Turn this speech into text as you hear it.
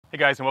Hey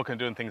guys, and welcome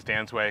to Doing Things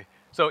Dan's Way.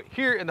 So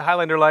here in the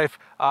Highlander life,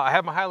 I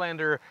have my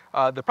Highlander.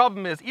 The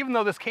problem is, even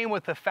though this came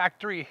with the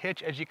factory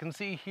hitch, as you can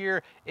see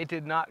here, it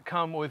did not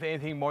come with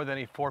anything more than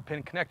a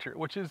 4-pin connector,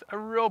 which is a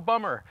real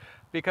bummer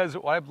because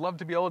I'd love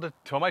to be able to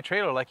tow my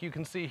trailer like you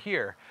can see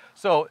here.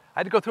 So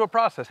I had to go through a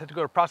process. I had to go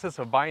through a process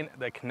of buying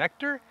the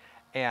connector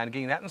and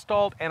getting that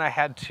installed, and I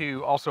had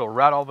to also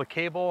route all the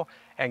cable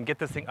and get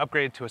this thing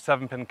upgraded to a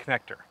 7-pin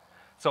connector.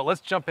 So let's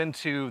jump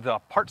into the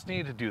parts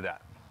needed to do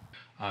that.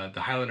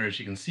 The Highlander, as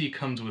you can see,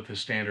 comes with a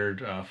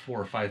standard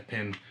 4 or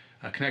 5-pin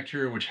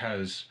connector, which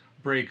has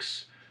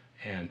brakes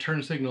and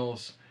turn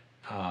signals,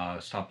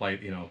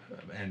 stoplight,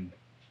 and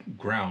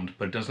ground,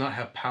 but it does not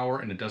have power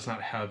and it does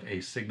not have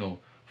a signal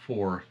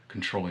for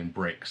controlling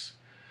brakes.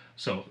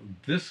 So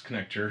this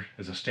connector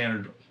is a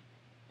standard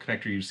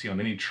connector you see on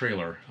any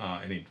trailer,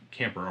 any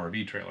camper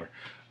RV trailer,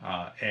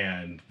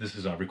 and this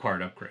is a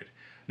required upgrade.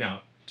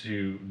 Now,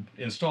 to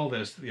install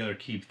this, the other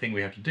key thing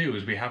we have to do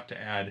is we have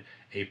to add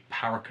a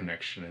power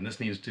connection, and this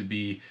needs to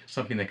be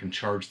something that can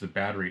charge the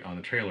battery on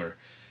the trailer.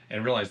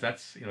 And realize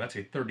that's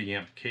a 30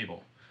 amp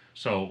cable.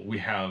 So we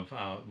have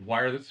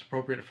wire that's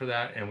appropriate for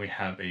that, and we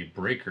have a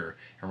breaker,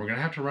 and we're going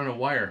to have to run a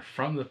wire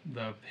from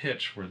the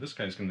hitch where this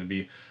guy's going to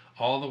be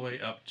all the way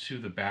up to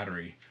the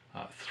battery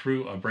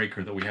through a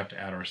breaker that we have to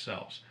add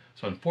ourselves.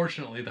 So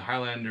unfortunately, the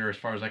Highlander, as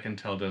far as I can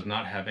tell, does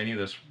not have any of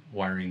this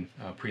wiring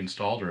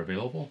pre-installed or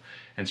available,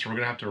 and so we're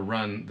going to have to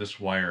run this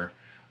wire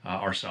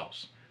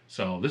ourselves.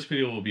 So this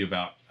video will be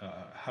about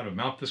how to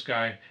mount this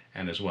guy,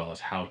 and as well as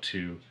how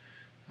to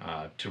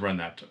run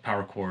that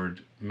power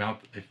cord, mount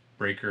a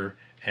breaker,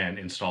 and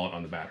install it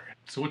on the battery.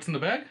 So what's in the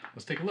bag?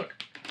 Let's take a look.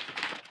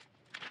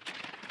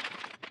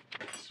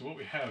 So what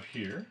we have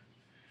here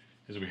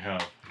is we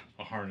have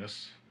a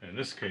harness. In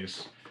this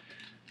case,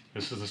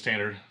 this is a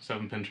standard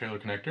 7-pin trailer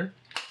connector,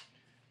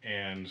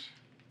 and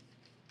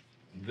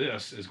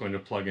this is going to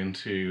plug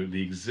into the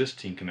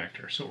existing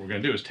connector. So what we're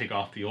going to do is take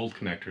off the old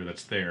connector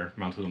that's there,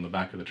 mounted on the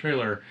back of the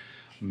trailer,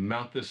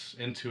 mount this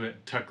into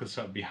it, tuck this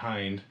up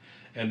behind,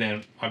 and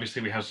then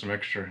obviously we have some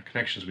extra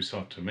connections we still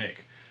have to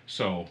make.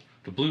 So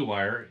the blue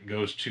wire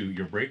goes to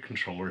your brake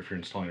controller if you're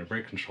installing a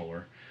brake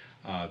controller.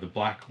 The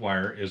black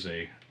wire is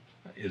a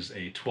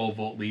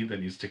 12-volt lead that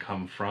needs to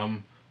come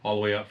from all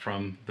the way up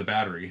from the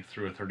battery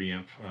through a 30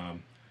 amp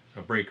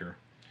breaker.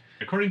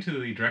 According to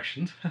the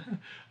directions,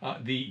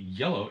 the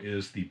yellow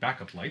is the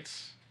backup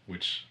lights,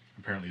 which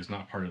apparently is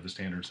not part of the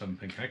standard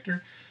 7-pin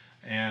connector.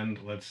 And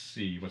let's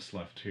see what's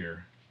left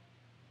here.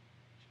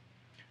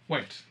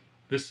 White.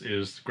 This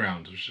is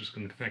ground, which is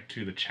going to connect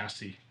to the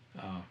chassis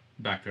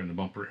back there in the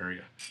bumper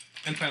area.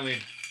 And finally,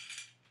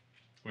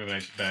 we have a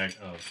nice bag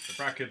of the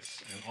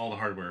brackets and all the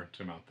hardware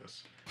to mount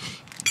this.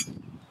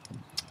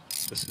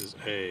 This is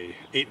a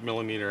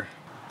 8mm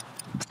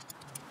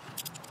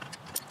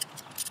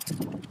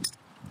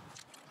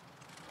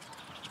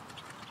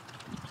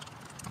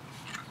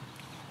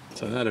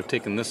So now that I've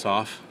taken this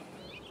off,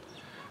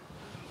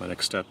 my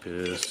next step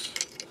is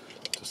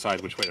to decide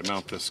which way to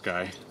mount this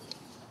guy.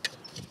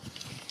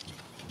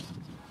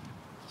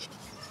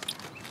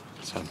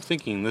 So I'm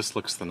thinking this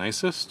looks the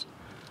nicest.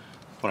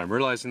 What I'm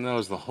realizing though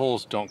is the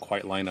holes don't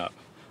quite line up.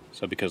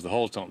 So because the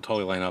holes don't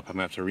totally line up, I'm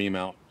going to have to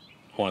remount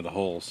one of the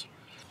holes.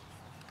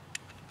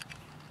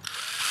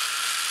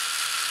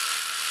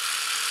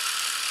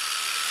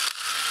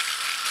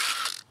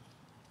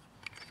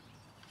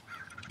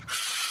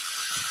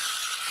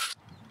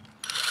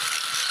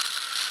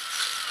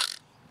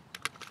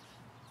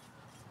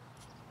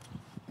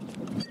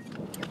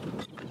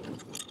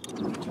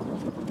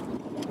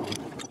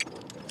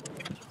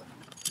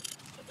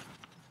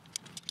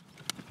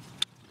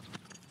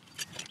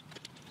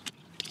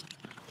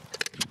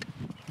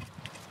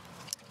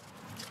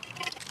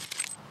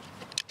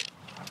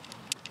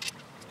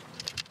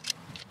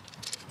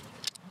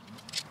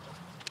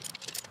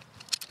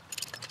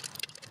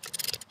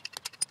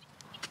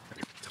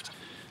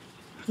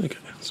 Okay,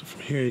 so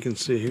from here you can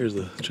see here's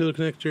the trailer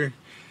connector,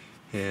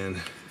 and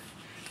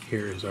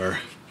here is our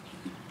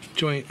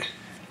joint,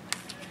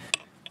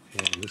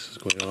 and this is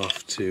going up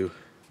to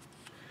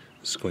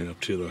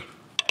the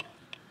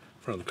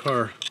front of the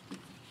car.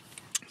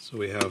 So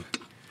we have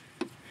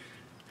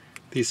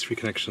these 3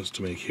 connections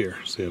to make here.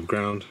 So we have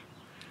ground,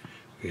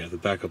 we have the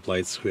backup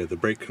lights, we have the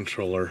brake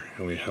controller,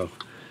 and we have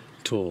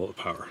 12-volt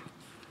power.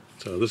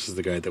 So this is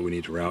the guide that we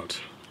need to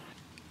route.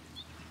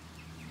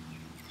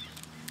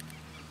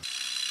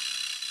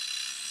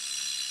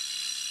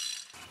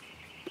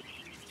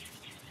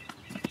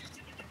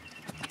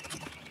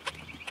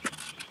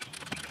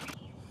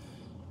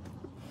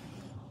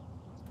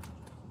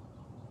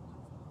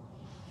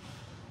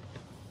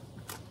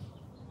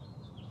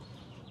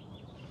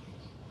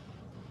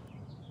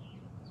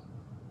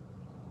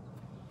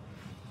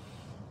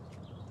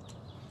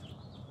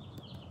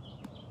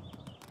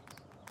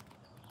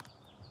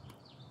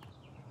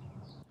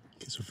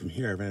 So from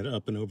here I ran it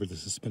up and over the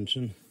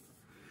suspension,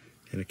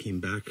 and it came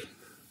back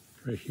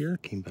right here,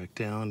 came back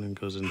down and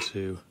goes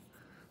into,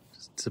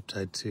 just zip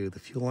tied to the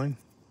fuel line.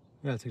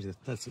 Yeah,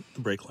 that's the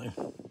brake line.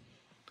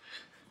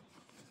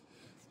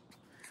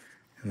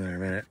 And then I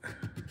ran it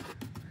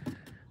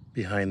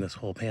behind this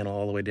whole panel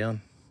all the way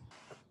down.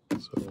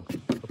 So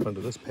up under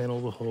this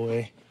panel the whole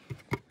way.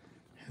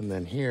 And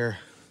then here,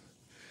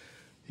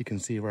 you can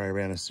see where I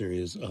ran a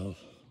series of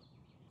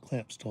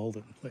clamps to hold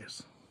it in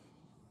place.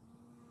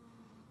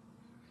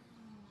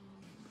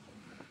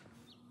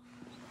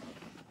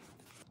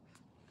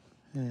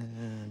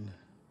 And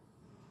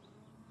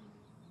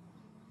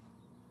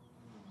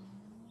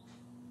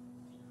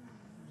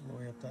all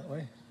the way up that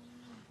way.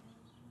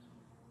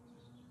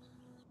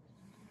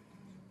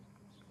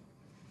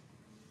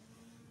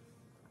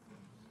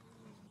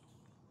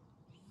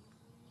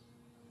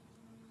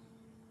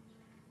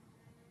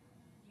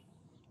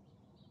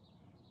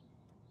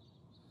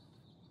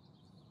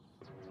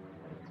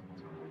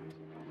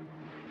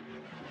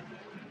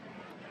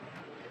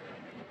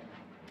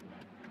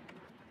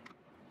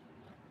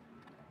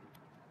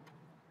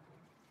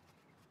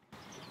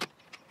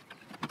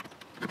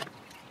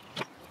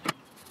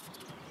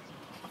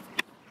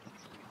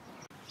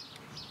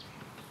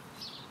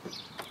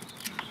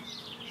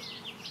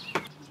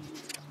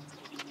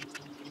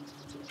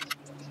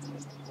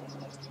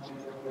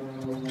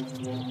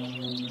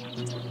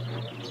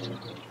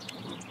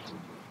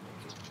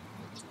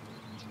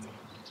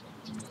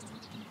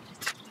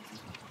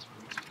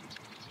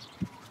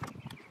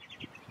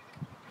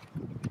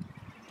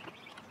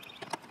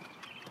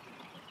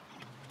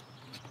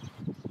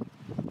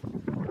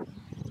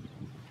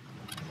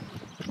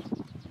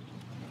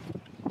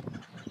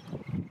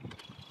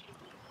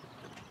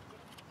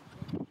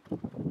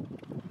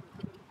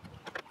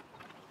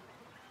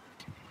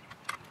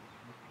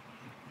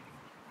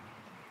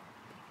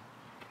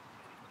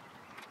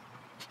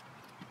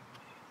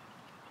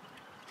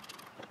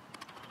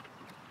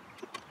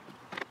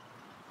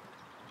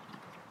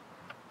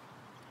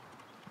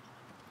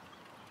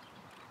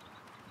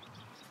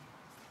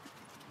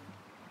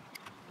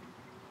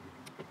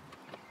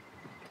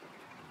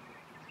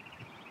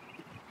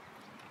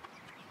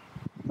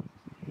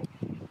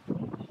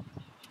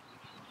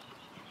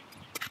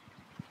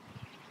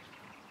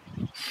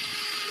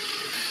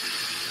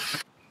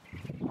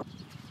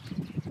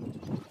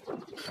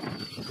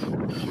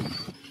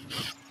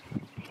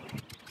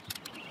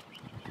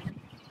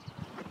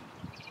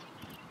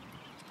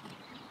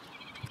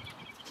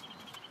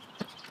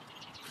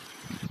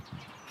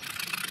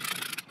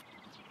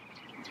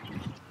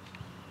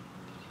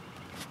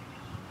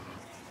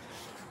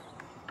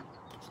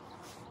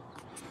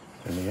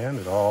 In the end,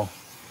 it all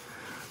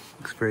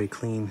looks very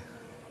clean.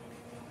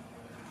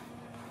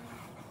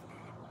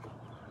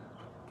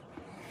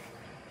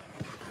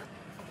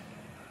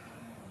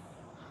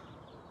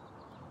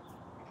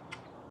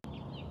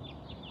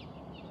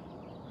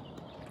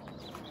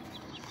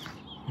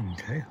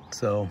 Okay,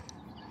 so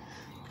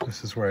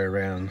this is where I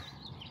ran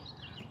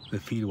the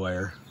feed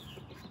wire,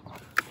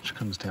 which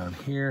comes down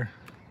here.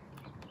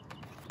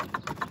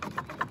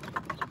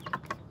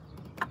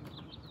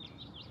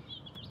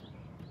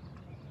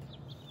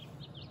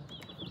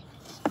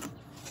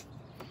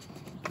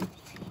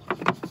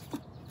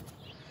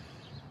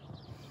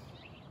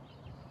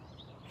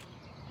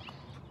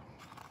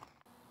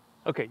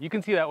 Okay, you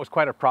can see that was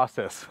quite a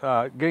process.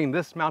 Getting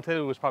this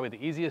mounted was probably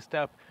the easiest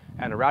step,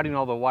 and routing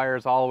all the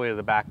wires all the way to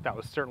the back, that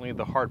was certainly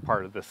the hard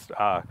part of this.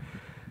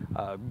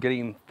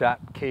 Getting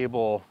that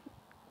cable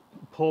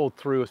pulled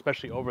through,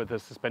 especially over the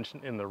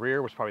suspension in the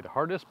rear, was probably the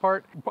hardest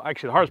part.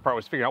 Actually, the hardest part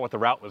was figuring out what the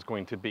route was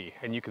going to be.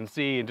 And you can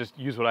see, and just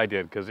use what I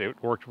did, because it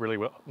worked really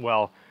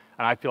well.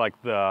 And I feel like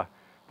the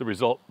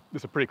result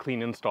is a pretty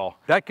clean install.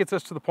 That gets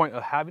us to the point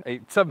of having a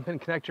 7-pin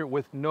connector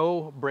with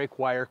no brake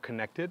wire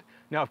connected.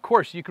 Now, of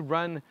course, you could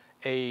run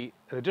an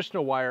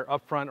additional wire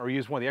up front or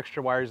use one of the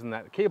extra wires in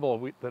that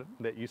cable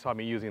that you saw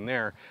me using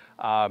there,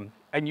 and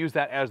use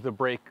that as the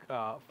brake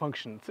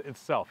function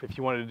itself if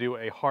you wanted to do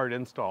a hard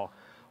install.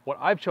 What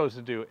I've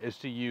chosen to do is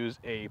to use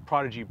a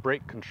Prodigy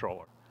brake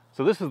controller.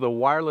 So this is the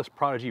wireless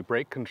Prodigy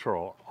brake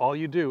control. All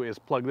you do is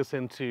plug this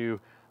into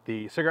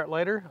the cigarette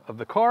lighter of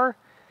the car,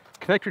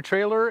 connect your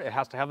trailer. It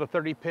has to have the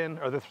 30-pin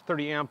or the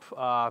 30 amp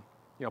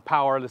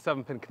power, the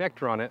 7-pin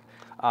connector on it.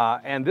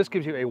 And this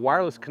gives you a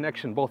wireless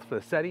connection both for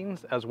the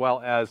settings as well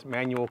as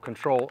manual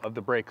control of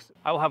the brakes.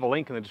 I will have a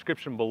link in the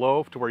description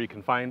below to where you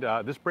can find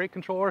this brake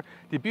controller.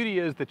 The beauty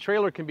is the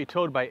trailer can be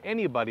towed by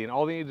anybody, and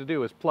all they need to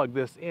do is plug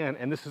this in,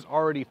 and this is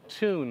already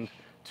tuned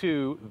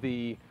to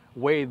the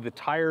way the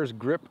tires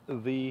grip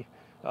the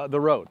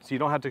road. So you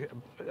don't have to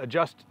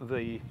adjust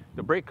the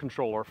brake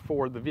controller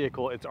for the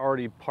vehicle. It's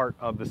already part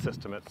of the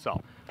system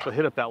itself. So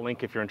hit up that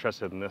link if you're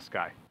interested in this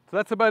guy. So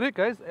that's about it,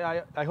 guys.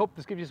 I hope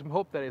this gives you some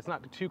hope that it's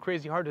not too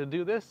crazy hard to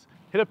do this.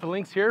 Hit up the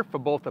links here for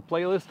both a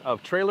playlist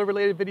of trailer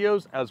related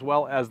videos as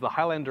well as the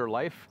Highlander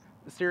Life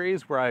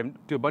series, where I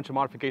do a bunch of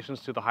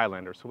modifications to the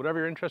Highlander. So whatever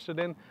you're interested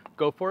in,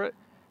 go for it.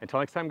 Until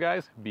next time,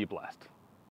 guys, be blessed.